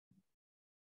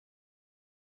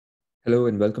Hello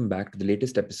and welcome back to the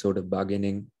latest episode of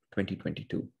Bargaining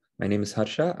 2022. My name is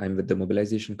Harsha. I'm with the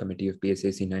Mobilization Committee of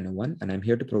PSAC 901, and I'm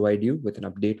here to provide you with an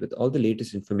update with all the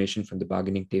latest information from the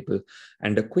bargaining table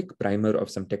and a quick primer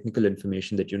of some technical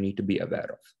information that you need to be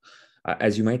aware of.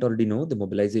 As you might already know, the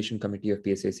Mobilization Committee of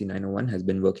PSAC 901 has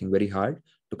been working very hard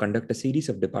to conduct a series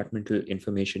of departmental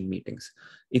information meetings.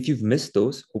 If you've missed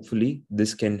those, hopefully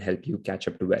this can help you catch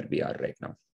up to where we are right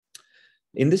now.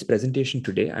 In this presentation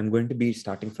today, I'm going to be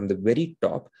starting from the very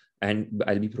top, and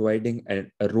I'll be providing a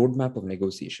roadmap of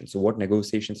negotiations. So what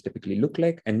negotiations typically look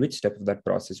like and which step of that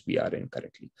process we are in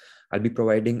currently. I'll be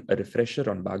providing a refresher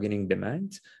on bargaining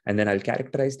demands, and then I'll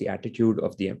characterize the attitude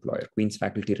of the employer, Queen's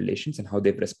Faculty Relations, and how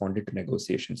they've responded to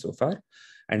negotiations so far.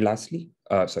 And lastly,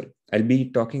 I'll be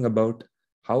talking about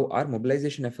how our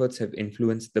mobilization efforts have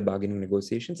influenced the bargaining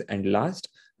negotiations. And last,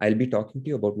 I'll be talking to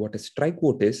you about what a strike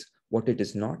vote is, what it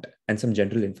is not, and some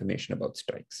general information about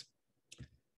strikes.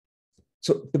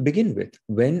 So to begin with,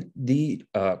 when the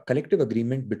collective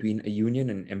agreement between a union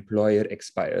and employer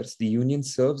expires, the union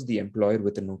serves the employer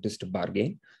with a notice to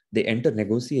bargain. They enter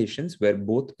negotiations where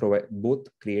both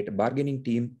create a bargaining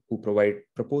team who provide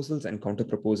proposals and counter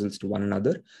proposals to one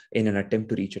another in an attempt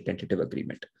to reach a tentative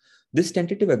agreement. This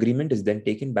tentative agreement is then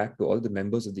taken back to all the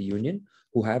members of the union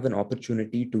who have an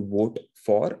opportunity to vote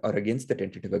for or against the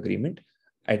tentative agreement,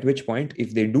 at which point,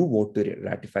 if they do vote to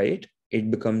ratify it, it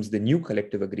becomes the new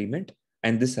collective agreement,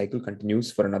 and this cycle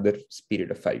continues for another period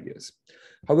of 5 years.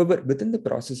 However, within the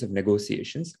process of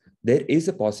negotiations, there is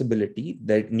a possibility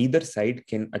that neither side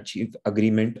can achieve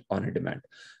agreement on a demand.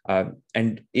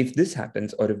 And if this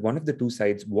happens, or if one of the two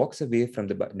sides walks away from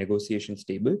the negotiations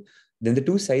table, then the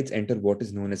two sides enter what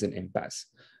is known as an impasse.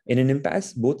 In an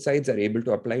impasse, both sides are able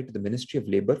to apply to the Ministry of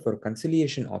Labor for a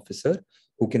conciliation officer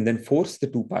who can then force the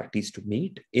two parties to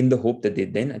meet in the hope that they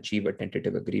then achieve a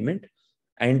tentative agreement.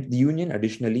 And the union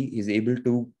additionally is able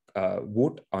to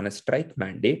vote on a strike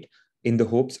mandate in the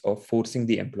hopes of forcing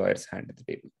the employer's hand at the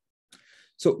table.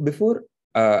 So before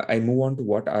I move on to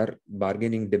what our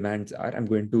bargaining demands are, I'm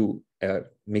going to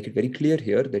make it very clear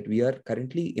here that we are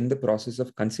currently in the process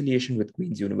of conciliation with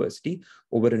Queen's University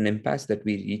over an impasse that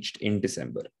we reached in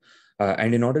December.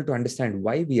 And in order to understand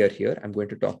why we are here, I'm going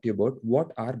to talk to you about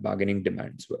what our bargaining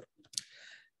demands were.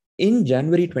 In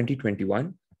January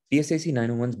 2021, PSAC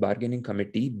 901's bargaining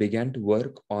committee began to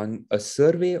work on a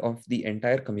survey of the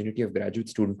entire community of graduate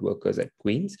student workers at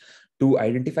Queen's to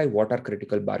identify what our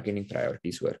critical bargaining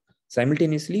priorities were.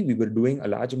 Simultaneously, we were doing a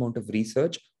large amount of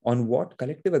research on what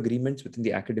collective agreements within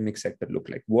the academic sector look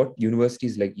like, what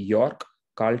universities like York,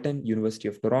 Carleton, University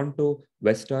of Toronto,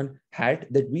 Western had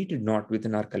that we did not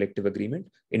within our collective agreement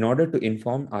in order to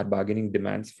inform our bargaining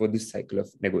demands for this cycle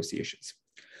of negotiations.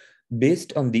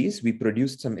 Based on these, we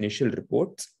produced some initial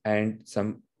reports and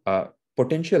some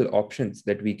potential options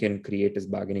that we can create as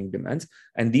bargaining demands.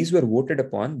 And these were voted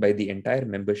upon by the entire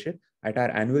membership at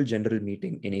our annual general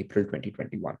meeting in April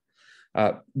 2021.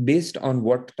 Based on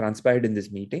what transpired in this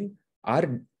meeting,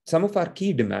 some of our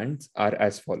key demands are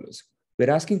as follows. We're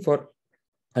asking for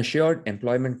assured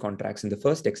employment contracts in the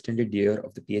first extended year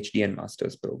of the PhD and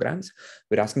master's programs.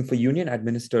 We're asking for union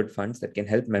administered funds that can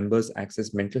help members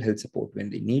access mental health support when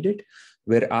they need it.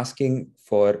 We're asking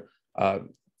for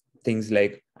things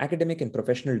like academic and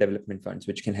professional development funds,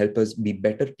 which can help us be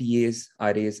better TAs,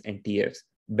 RAs, and TFs,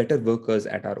 better workers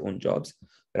at our own jobs.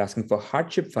 We're asking for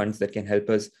hardship funds that can help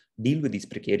us deal with these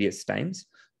precarious times.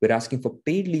 We're asking for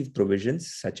paid leave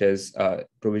provisions, such as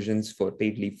provisions for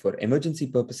paid leave for emergency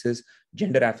purposes,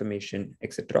 gender affirmation,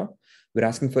 etc. We're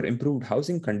asking for improved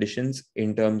housing conditions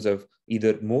in terms of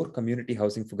either more community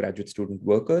housing for graduate student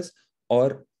workers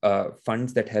or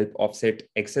funds that help offset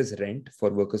excess rent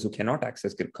for workers who cannot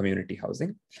access community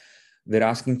housing. We're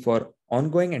asking for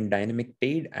ongoing and dynamic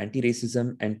paid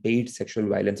anti-racism and paid sexual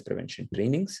violence prevention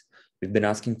trainings. We've been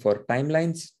asking for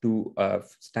timelines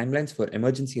for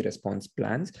emergency response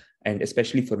plans, and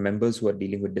especially for members who are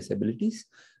dealing with disabilities.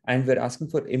 And we're asking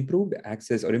for improved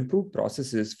access or improved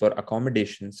processes for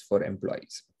accommodations for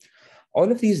employees.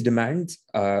 All of these demands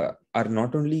are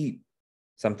not only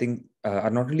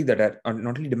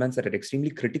demands that are extremely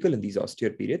critical in these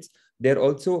austere periods, they're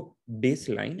also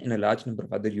baseline in a large number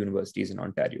of other universities in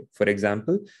Ontario. For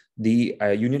example, the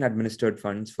union administered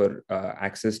funds for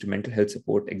access to mental health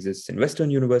support exists in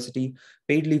Western University.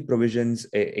 Paid leave provisions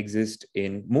exist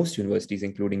in most universities,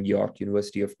 including York,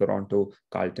 University of Toronto,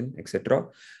 Carleton, etc.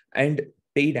 And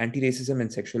paid anti-racism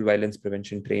and sexual violence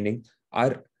prevention training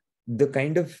are the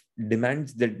kind of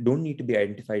demands that don't need to be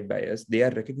identified by us. They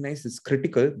are recognized as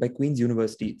critical by Queen's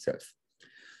University itself.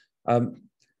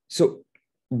 So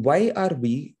why are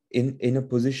we in a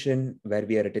position where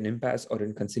we are at an impasse or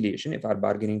in conciliation if our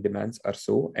bargaining demands are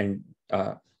so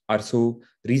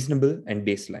reasonable and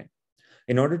baseline.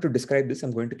 In order to describe this,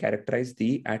 I'm going to characterize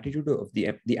the attitude of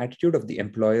the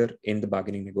employer in the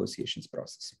bargaining negotiations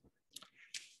process.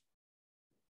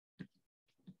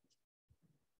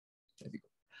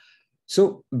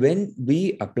 So when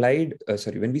we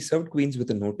served Queens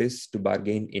with a notice to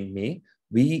bargain in May,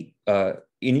 we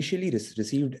initially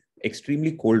received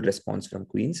extremely cold response from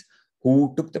Queens,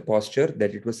 who took the posture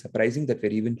that it was surprising that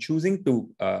we're even choosing to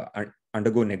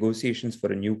undergo negotiations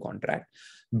for a new contract,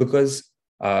 because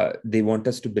they want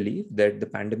us to believe that the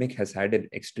pandemic has had an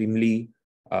extremely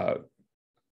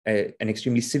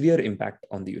severe impact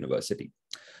on the university.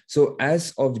 So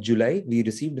as of July, we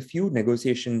received a few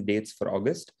negotiation dates for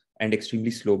August and extremely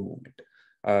slow movement.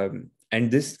 And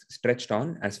this stretched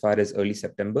on as far as early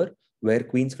September, where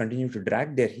Queens continued to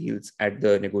drag their heels at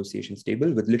the negotiations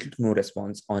table with little to no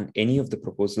response on any of the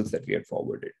proposals that we had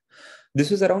forwarded. This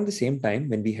was around the same time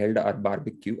when we held our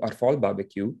fall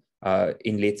barbecue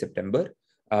in late September,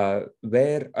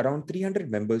 where around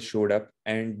 300 members showed up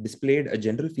and displayed a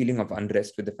general feeling of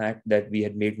unrest with the fact that we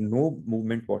had made no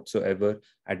movement whatsoever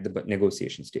at the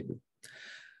negotiations table.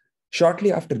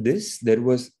 Shortly after this, there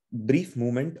was brief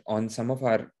movement on some of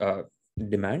our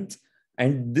demands,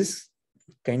 and this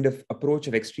kind of approach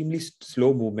of extremely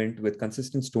slow movement with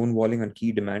consistent stonewalling on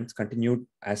key demands continued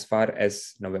as far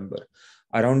as November.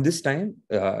 Around this time,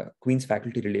 Queen's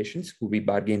faculty relations, who we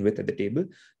bargained with at the table,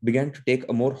 began to take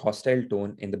a more hostile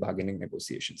tone in the bargaining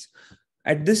negotiations.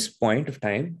 At this point of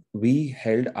time, we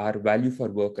held our Value Our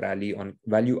Work rally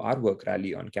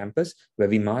on campus, where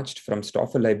we marched from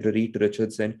Stauffer Library to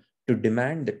Richardson to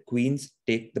demand that Queens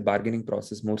take the bargaining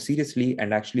process more seriously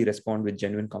and actually respond with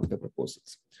genuine counter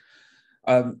proposals.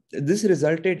 This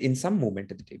resulted in some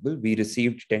movement at the table. We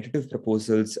received tentative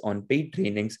proposals on paid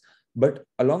trainings, but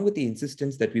along with the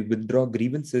insistence that we withdraw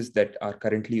grievances that are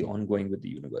currently ongoing with the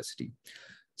university.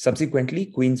 Subsequently,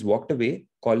 Queens walked away,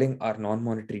 calling our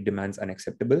non-monetary demands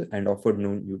unacceptable and offered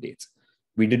no new dates.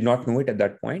 We did not know it at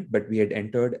that point, but we had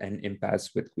entered an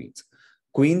impasse with Queens.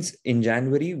 Queens in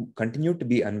January continued to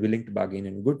be unwilling to bargain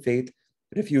in good faith,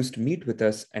 refused to meet with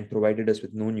us, and provided us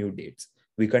with no new dates.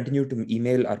 We continued to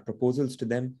email our proposals to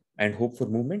them and hope for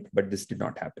movement, but this did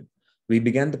not happen. We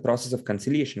began the process of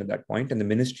conciliation at that point, and the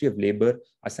Ministry of Labor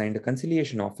assigned a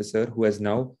conciliation officer who has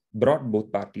now brought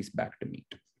both parties back to meet.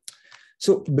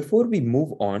 So before we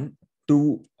move on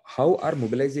to how our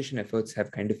mobilization efforts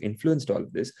have kind of influenced all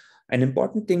of this, an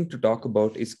important thing to talk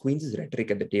about is Queen's rhetoric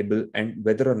at the table and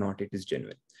whether or not it is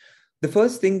genuine. The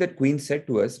first thing that Queen said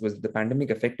to us was the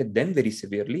pandemic affected them very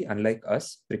severely, unlike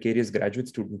us, precarious graduate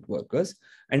student workers.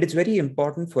 And it's very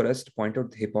important for us to point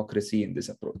out the hypocrisy in this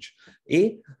approach.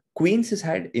 Queens has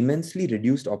had immensely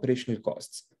reduced operational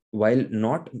costs while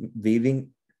not waiving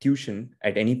tuition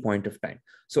at any point of time.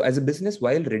 So as a business,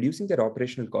 while reducing their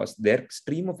operational costs, their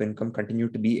stream of income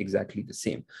continued to be exactly the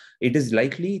same. It is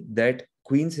likely that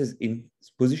Queens'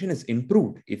 position has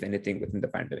improved, if anything, within the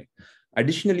pandemic.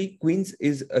 Additionally, Queens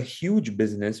is a huge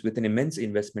business with an immense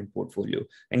investment portfolio.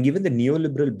 And given the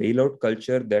neoliberal bailout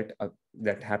culture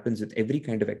that happens with every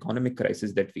kind of economic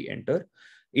crisis that we enter,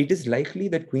 it is likely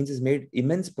that Queens has made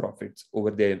immense profits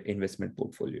over their investment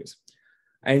portfolios.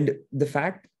 And the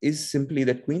fact is simply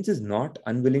that Queens is not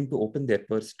unwilling to open their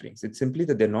purse strings. It's simply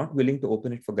that they're not willing to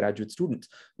open it for graduate students.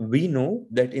 We know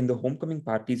that in the homecoming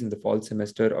parties in the fall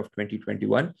semester of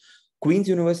 2021, Queens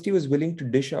University was willing to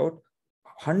dish out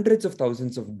hundreds of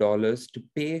thousands of dollars to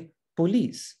pay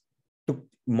police to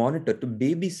monitor, to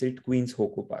babysit Queens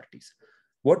HOCO parties.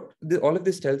 What all of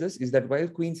this tells us is that while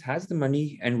Queens has the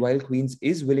money and while Queens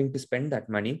is willing to spend that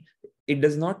money, it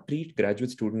does not treat graduate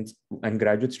students and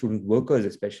graduate student workers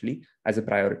especially as a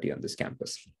priority on this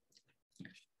campus.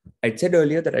 I said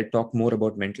earlier that I'd talk more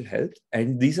about mental health,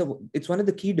 and it's one of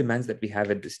the key demands that we have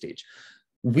at this stage.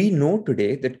 We know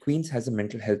today that Queens has a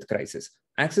mental health crisis.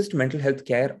 Access to mental health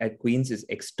care at Queens is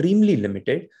extremely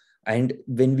limited. And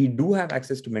when we do have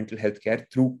access to mental health care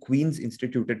through Queens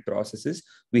instituted processes,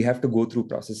 we have to go through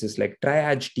processes like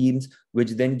triage teams,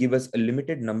 which then give us a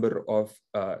limited number of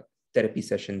therapy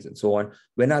sessions and so on,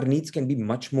 when our needs can be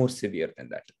much more severe than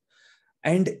that.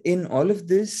 And in all of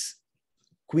this,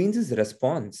 Queens'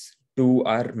 response to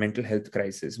our mental health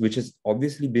crisis, which has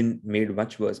obviously been made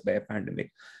much worse by a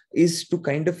pandemic, is to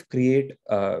kind of create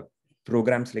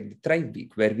programs like the Thrive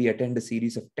Week, where we attend a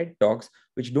series of TED Talks,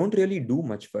 which don't really do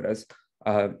much for us,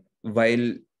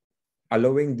 while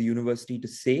allowing the university to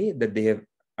say that they have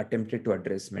attempted to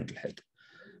address mental health.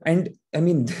 And I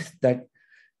mean, that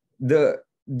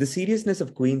The seriousness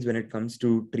of Queens when it comes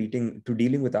to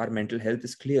dealing with our mental health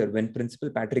is clear when Principal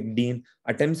Patrick Dean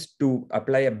attempts to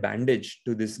apply a bandage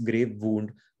to this grave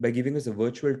wound by giving us a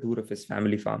virtual tour of his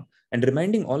family farm and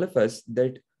reminding all of us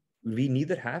that we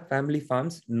neither have family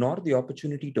farms nor the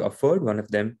opportunity to afford one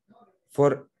of them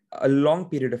for a long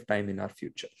period of time in our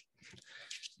future.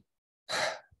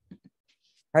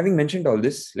 Having mentioned all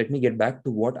this, let me get back to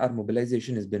what our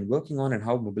mobilization has been working on and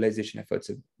how mobilization efforts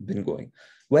have been going.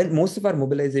 While most of our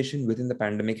mobilization within the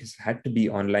pandemic has had to be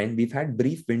online, we've had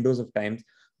brief windows of time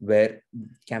where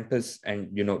campus and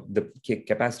the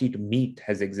capacity to meet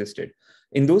has existed.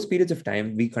 In those periods of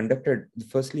time, we conducted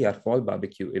firstly our fall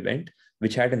barbecue event,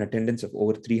 which had an attendance of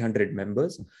over 300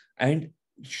 members and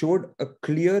showed a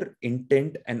clear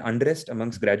intent and unrest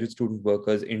amongst graduate student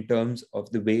workers in terms of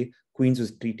the way Queens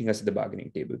was treating us at the bargaining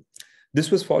table.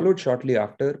 This was followed shortly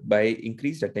after by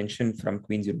increased attention from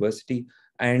Queen's University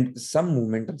and some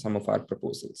movement on some of our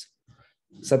proposals.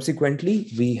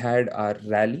 Subsequently, we had our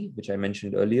rally, which I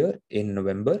mentioned earlier, in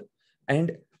November.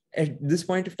 And at this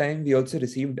point of time, we also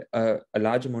received a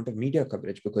large amount of media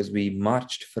coverage because we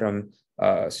marched from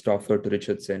Stauffer to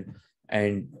Richardson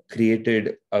and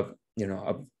created a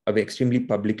extremely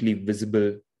publicly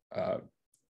visible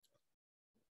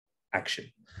action.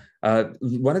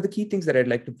 One of the key things that I'd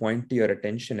like to point to your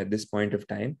attention at this point of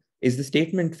time is the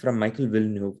statement from Michael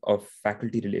Villeneuve of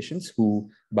Faculty Relations,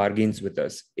 who bargains with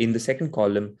us in the second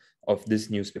column of this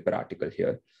newspaper article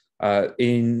here.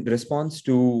 In response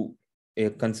to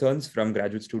concerns from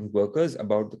graduate student workers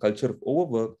about the culture of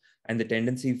overwork and the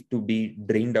tendency to be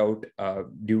drained out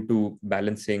due to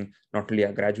balancing not only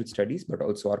our graduate studies, but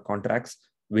also our contracts,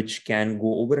 which can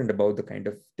go over and above the kind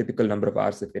of typical number of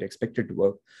hours that we're expected to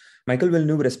work. Michael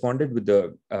Villeneuve responded with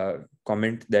the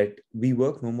comment that we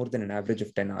work no more than an average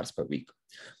of 10 hours per week.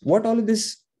 What all of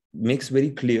this makes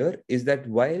very clear is that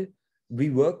while we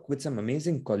work with some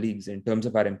amazing colleagues in terms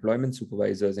of our employment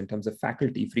supervisors, in terms of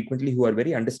faculty, frequently who are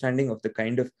very understanding of the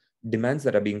kind of demands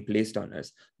that are being placed on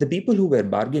us, the people who we're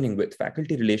bargaining with,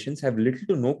 faculty relations, have little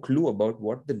to no clue about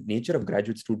what the nature of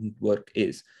graduate student work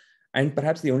is. And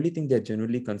perhaps the only thing they're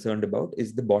genuinely concerned about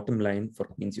is the bottom line for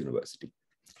Queen's University.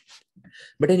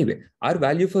 But anyway, our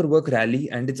Value for Work rally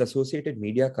and its associated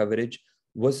media coverage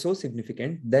was so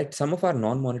significant that some of our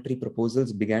non-monetary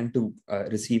proposals began to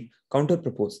receive counter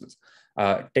proposals,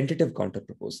 tentative counter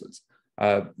proposals.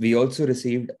 We also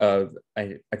received a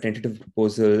tentative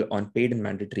proposal on paid and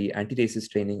mandatory anti-racist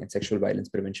training and sexual violence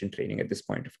prevention training at this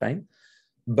point of time,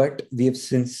 but we have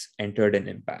since entered an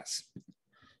impasse.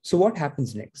 So what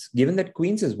happens next? Given that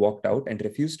Queen's has walked out and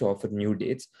refused to offer new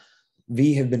dates,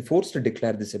 we have been forced to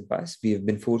declare this impasse. We have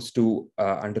been forced to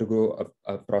undergo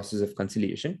a process of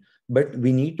conciliation, but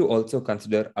we need to also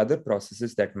consider other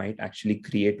processes that might actually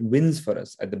create wins for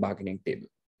us at the bargaining table.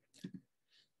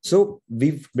 So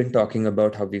we've been talking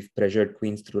about how we've pressured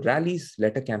Queen's through rallies,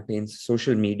 letter campaigns,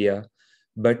 social media,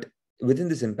 but within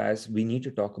this impasse, we need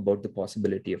to talk about the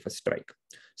possibility of a strike.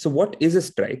 So what is a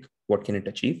strike? What can it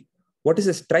achieve? What is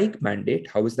a strike mandate?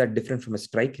 How is that different from a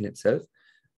strike in itself?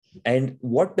 And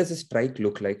what does a strike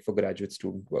look like for graduate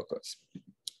student workers?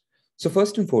 So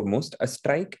first and foremost, a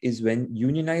strike is when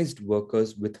unionized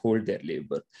workers withhold their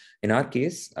labor. In our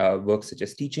case, work such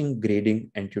as teaching,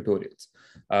 grading, and tutorials.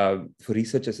 For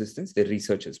research assistants, their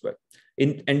research as well.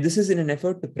 And this is in an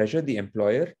effort to pressure the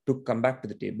employer to come back to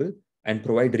the table and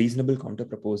provide reasonable counter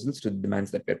proposals to the demands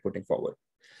that we're putting forward.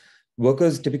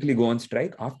 Workers typically go on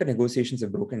strike after negotiations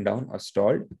have broken down or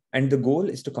stalled, and the goal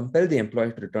is to compel the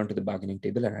employer to return to the bargaining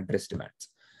table and address demands.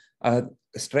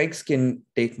 Strikes can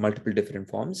take multiple different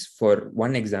forms. For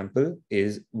one example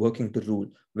is working to rule,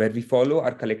 where we follow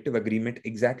our collective agreement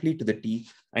exactly to the T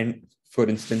and, for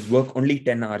instance, work only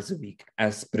 10 hours a week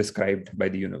as prescribed by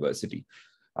the university.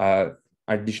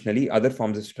 Additionally, other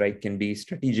forms of strike can be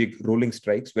strategic rolling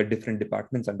strikes, where different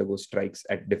departments undergo strikes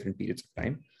at different periods of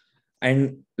time.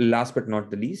 And last but not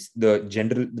the least,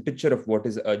 the picture of what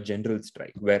is a general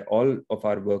strike, where all of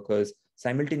our workers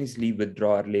simultaneously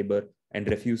withdraw our labor and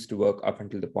refuse to work up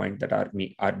until the point that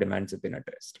our demands have been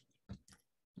addressed.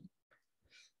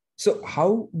 So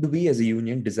how do we as a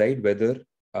union decide whether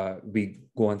we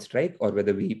go on strike or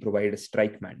whether we provide a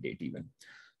strike mandate even?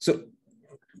 So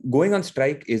going on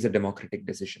strike is a democratic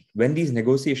decision. When these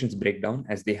negotiations break down,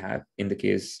 as they have in the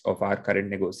case of our current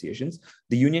negotiations,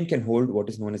 the union can hold what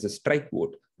is known as a strike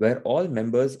vote, where all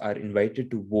members are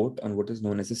invited to vote on what is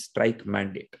known as a strike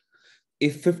mandate.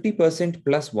 If 50%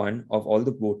 plus one of all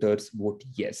the voters vote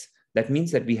yes, that means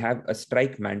that we have a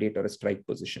strike mandate or a strike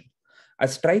position. A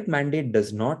strike mandate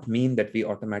does not mean that we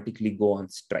automatically go on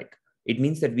strike. It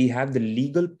means that we have the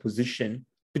legal position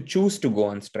to choose to go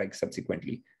on strike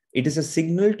subsequently. It is a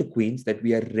signal to Queens that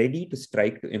we are ready to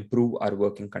strike to improve our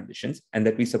working conditions and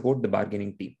that we support the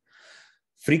bargaining team.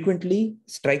 Frequently,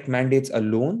 strike mandates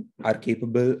alone are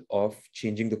capable of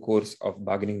changing the course of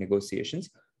bargaining negotiations,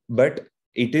 but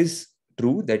it is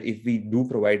true that if we do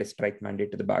provide a strike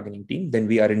mandate to the bargaining team, then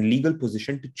we are in legal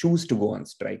position to choose to go on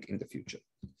strike in the future.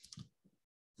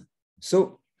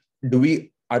 So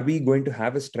are we going to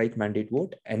have a strike mandate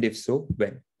vote? And if so,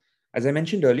 when? As I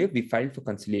mentioned earlier, we filed for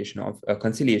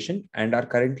conciliation and are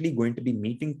currently going to be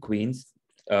meeting Queens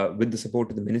with the support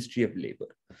of the Ministry of Labor.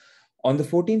 On the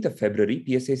 14th of February,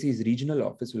 PSAC's regional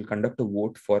office will conduct a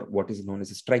vote for what is known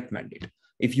as a strike mandate.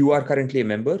 If you are currently a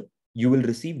member, you will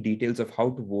receive details of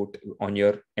how to vote on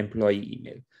your employee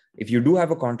email. If you do have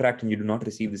a contract and you do not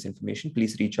receive this information,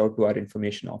 please reach out to our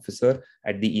information officer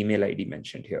at the email ID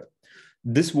mentioned here.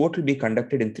 This vote will be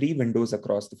conducted in 3 windows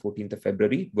across the 14th of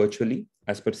February, virtually,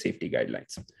 as per safety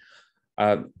guidelines.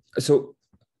 So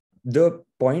the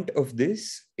point of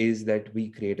this is that we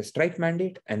create a strike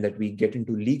mandate and that we get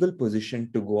into legal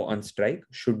position to go on strike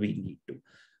should we need to.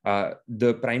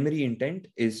 The primary intent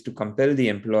is to compel the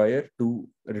employer to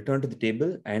return to the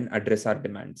table and address our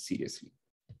demands seriously.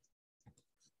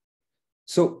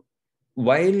 So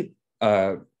while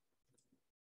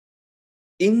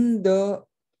in the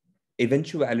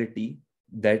eventuality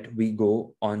that we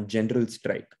go on general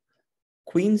strike,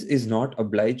 Queens is not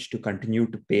obliged to continue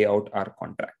to pay out our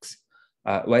contracts.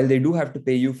 While they do have to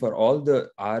pay you for all the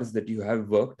hours that you have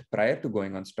worked prior to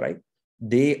going on strike,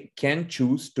 they can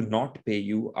choose to not pay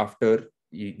you after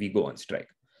we go on strike.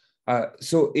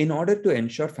 So in order to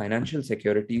ensure financial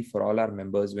security for all our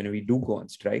members when we do go on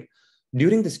strike,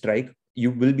 during the strike,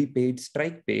 you will be paid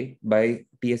strike pay by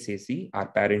PSAC, our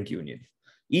parent union.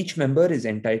 Each member is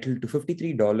entitled to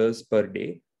 $53 per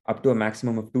day, up to a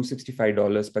maximum of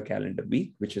 $265 per calendar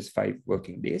week, which is 5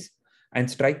 working days. And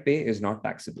strike pay is not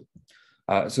taxable.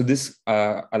 So this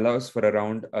allows for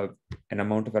around an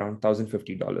amount of around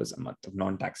 $1,050 a month of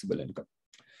non-taxable income.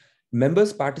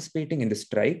 Members participating in the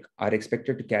strike are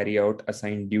expected to carry out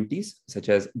assigned duties, such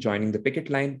as joining the picket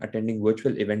line, attending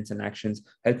virtual events and actions,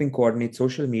 helping coordinate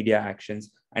social media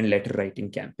actions, and letter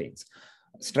writing campaigns.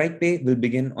 Strike pay will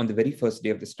begin on the very first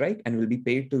day of the strike and will be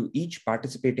paid to each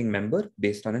participating member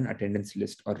based on an attendance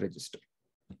list or register.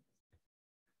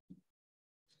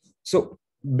 So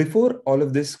before all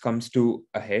of this comes to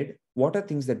a head, what are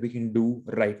things that we can do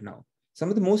right now? Some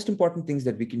of the most important things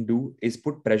that we can do is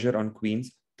put pressure on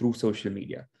Queens through social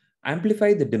media.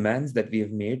 Amplify the demands that we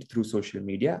have made through social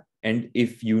media. And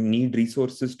if you need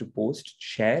resources to post,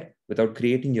 share without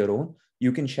creating your own,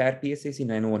 you can share PSAC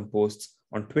 901 posts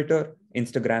on Twitter,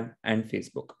 Instagram, and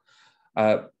Facebook.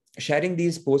 Sharing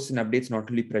these posts and updates not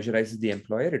only pressurizes the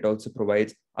employer, it also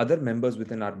provides other members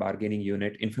within our bargaining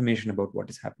unit information about what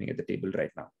is happening at the table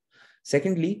right now.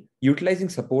 Secondly, utilizing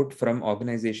support from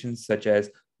organizations such as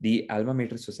the Alma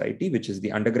Mater Society, which is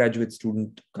the undergraduate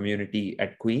student community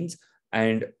at Queens,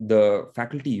 and the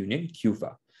faculty union,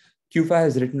 QFA. QFA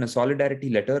has written a solidarity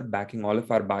letter backing all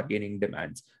of our bargaining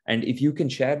demands. And if you can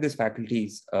share this letter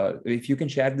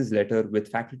with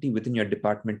faculty within your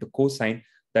department to co-sign,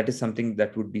 that is something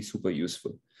that would be super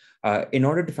useful. In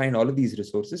order to find all of these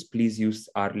resources, please use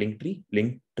our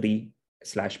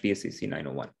linktree/PSAC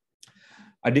 901.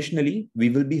 Additionally, we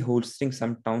will be hosting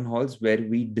some town halls where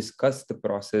we discuss the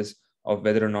process of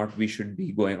whether or not we should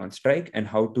be going on strike and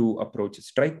how to approach a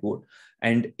strike vote.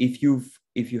 And if you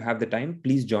have the time,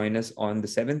 please join us on the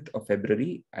 7th of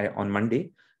February on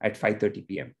Monday at 5:30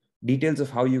 p.m. Details of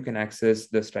how you can access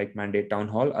the strike mandate town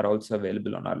hall are also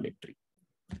available on our linktree.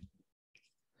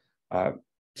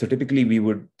 So typically we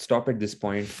would stop at this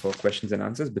point for questions and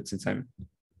answers, but since I'm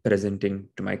presenting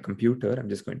to my computer, I'm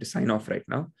just going to sign off right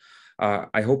now.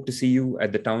 I hope to see you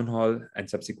at the town hall and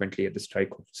subsequently at the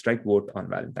strike vote on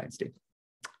Valentine's Day.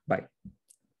 Bye.